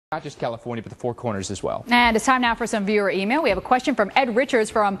Not just California, but the Four Corners as well. And it's time now for some viewer email. We have a question from Ed Richards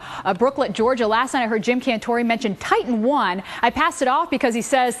from Brooklet, Georgia. Last night I heard Jim Cantori mention Titan 1. I passed it off because he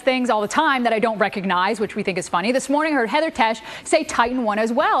says things all the time that I don't recognize, which we think is funny. This morning I heard Heather Tesh say Titan 1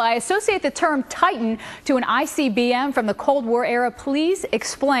 as well. I associate the term Titan to an ICBM from the Cold War era. Please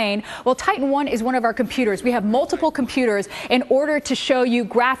explain. Well, Titan 1 is one of our computers. We have multiple computers in order to show you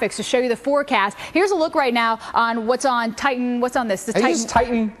graphics, to show you the forecast. Here's a look right now on what's on Titan. What's on this? This is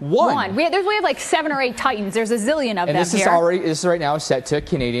Titan 1. We have like 7 or 8 Titans. There's a zillion of them this here. This is right now set to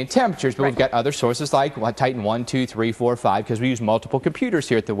Canadian temperatures, but we've got other sources like Titan 1, 2, 3, 4, 5, because we use multiple computers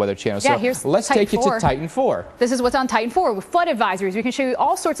here at the Weather Channel. Yeah, so here's let's take you to Titan 4. This is what's on Titan 4 with flood advisories. We can show you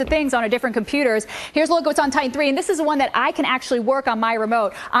all sorts of things on our different computers. Here's a look at what's on Titan 3, and this is the one that I can actually work on my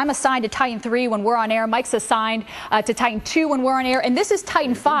remote. I'm assigned to Titan 3 when we're on air. Mike's assigned to Titan 2 when we're on air, and this is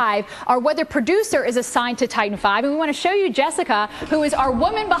Titan 5. Our weather producer is assigned to Titan 5, and we want to show you Jessica, who is our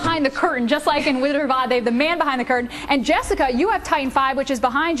woman behind the curtain, just like in Wizard of Oz, they have the man behind the curtain. And Jessica, you have Titan 5, which is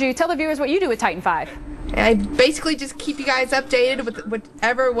behind you. Tell the viewers what you do with Titan 5. I basically just keep you guys updated with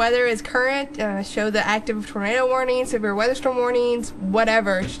whatever weather is current, show the active tornado warnings, severe weather storm warnings,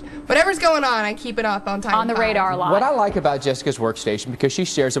 whatever's going on, I keep it up on Titan 5. On the radar a lot. What I like about Jessica's workstation, because she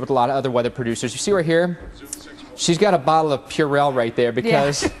shares it with a lot of other weather producers, you see right here? She's got a bottle of Purell right there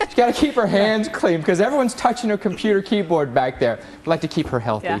because she's got to keep her hands clean because everyone's touching her computer keyboard back there. We like to keep her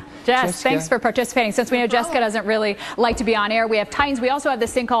healthy. Yeah. Jess, thanks for participating. Since we know Jessica doesn't really like to be on air, we have Titans. We also have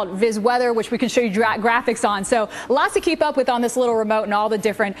this thing called Viz Weather, which we can show you graphics on. So lots to keep up with on this little remote and all the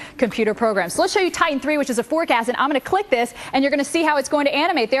different computer programs. So let's show you Titan 3, which is a forecast, and I'm going to click this, and you're going to see how it's going to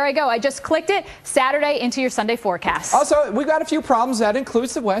animate. There I go. I just clicked it. Saturday into your Sunday forecast. Also, we've got a few problems. That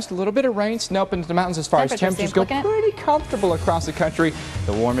includes the west, a little bit of rain, snow up into the mountains as far as temperatures go. Pretty comfortable across the country.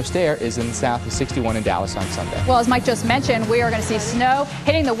 The warmest air is in the south with 61 in Dallas on Sunday. Well, as Mike just mentioned, we are going to see snow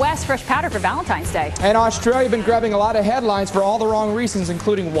hitting the west, fresh powder for Valentine's Day. And Australia has been grabbing a lot of headlines for all the wrong reasons,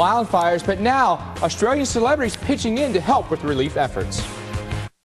 including wildfires. But now, Australian celebrities pitching in to help with relief efforts.